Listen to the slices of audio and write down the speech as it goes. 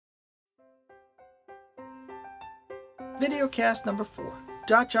Videocast number 4,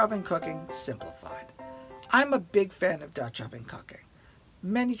 Dutch Oven Cooking Simplified. I'm a big fan of Dutch oven cooking.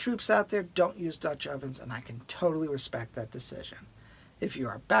 Many troops out there don't use Dutch ovens, and I can totally respect that decision. If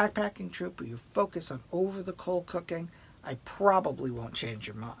you're a backpacking troop or you focus on over-the-coal cooking, I probably won't change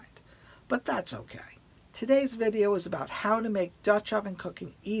your mind. But that's okay. Today's video is about how to make Dutch oven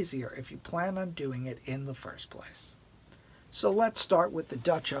cooking easier if you plan on doing it in the first place. So let's start with the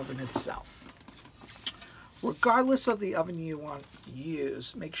Dutch oven itself. Regardless of the oven you want to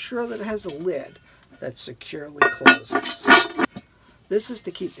use, make sure that it has a lid that securely closes. This is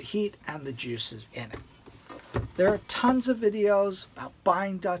to keep the heat and the juices in it. There are tons of videos about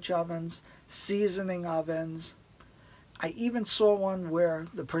buying Dutch ovens, seasoning ovens. I even saw one where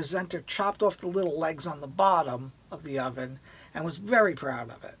the presenter chopped off the little legs on the bottom of the oven and was very proud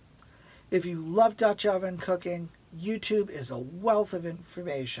of it. If you love Dutch oven cooking, YouTube is a wealth of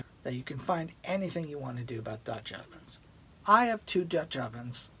information that you can find anything you want to do about Dutch ovens. I have 2 Dutch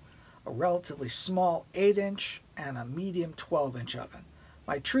ovens, a relatively small 8-inch and a medium 12-inch oven.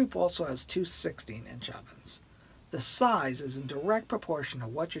 My troop also has 2 16-inch ovens. The size is in direct proportion to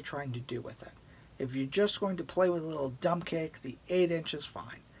what you're trying to do with it. If you're just going to play with a little dump cake, the 8-inch is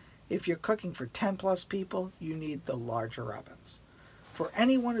fine. If you're cooking for 10 plus people, you need the larger ovens. For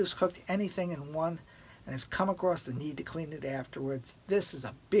anyone who's cooked anything in one and has come across the need to clean it afterwards, this is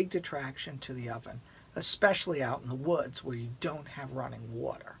a big detraction to the oven, especially out in the woods where you don't have running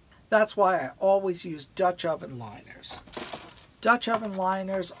water. That's why I always use Dutch oven liners. Dutch oven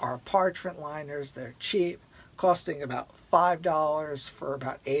liners are parchment liners. They're cheap, costing about $5 for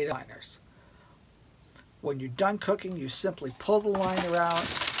about 8 liners. When you're done cooking, you simply pull the liner out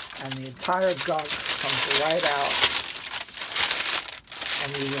and the entire gunk comes right out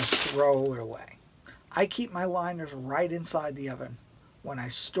and you just throw it away. I keep my liners right inside the oven. When I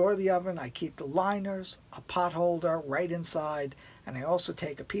store the oven, I keep the liners, a pot holder right inside, and I also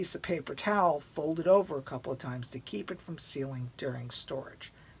take a piece of paper towel, fold it over a couple of times to keep it from sealing during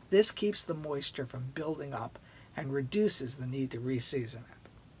storage. This keeps the moisture from building up and reduces the need to re-season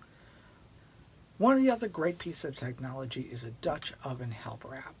it. One of the other great pieces of technology is a Dutch Oven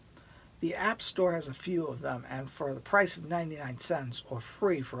Helper app. The App Store has a few of them, and for the price of 99 cents or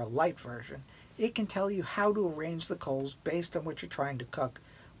free for a light version, it can tell you how to arrange the coals based on what you're trying to cook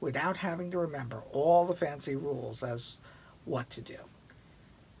without having to remember all the fancy rules as what to do.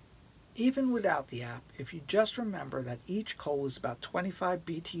 Even without the app, if you just remember that each coal is about 25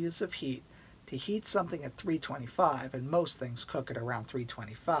 BTUs of heat, to heat something at 325, and most things cook at around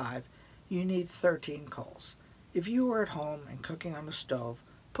 325, you need 13 coals. If you were at home and cooking on a stove,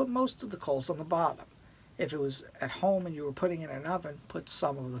 put most of the coals on the bottom. If it was at home and you were putting it in an oven, put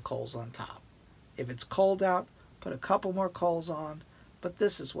some of the coals on top. If it's cold out, put a couple more coals on, but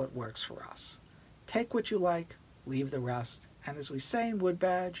this is what works for us. Take what you like, leave the rest, and as we say in Wood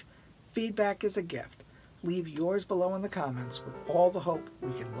Badge, feedback is a gift. Leave yours below in the comments with all the hope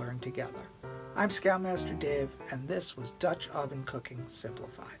we can learn together. I'm Scoutmaster Dave, and this was Dutch Oven Cooking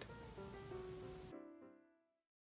Simplified.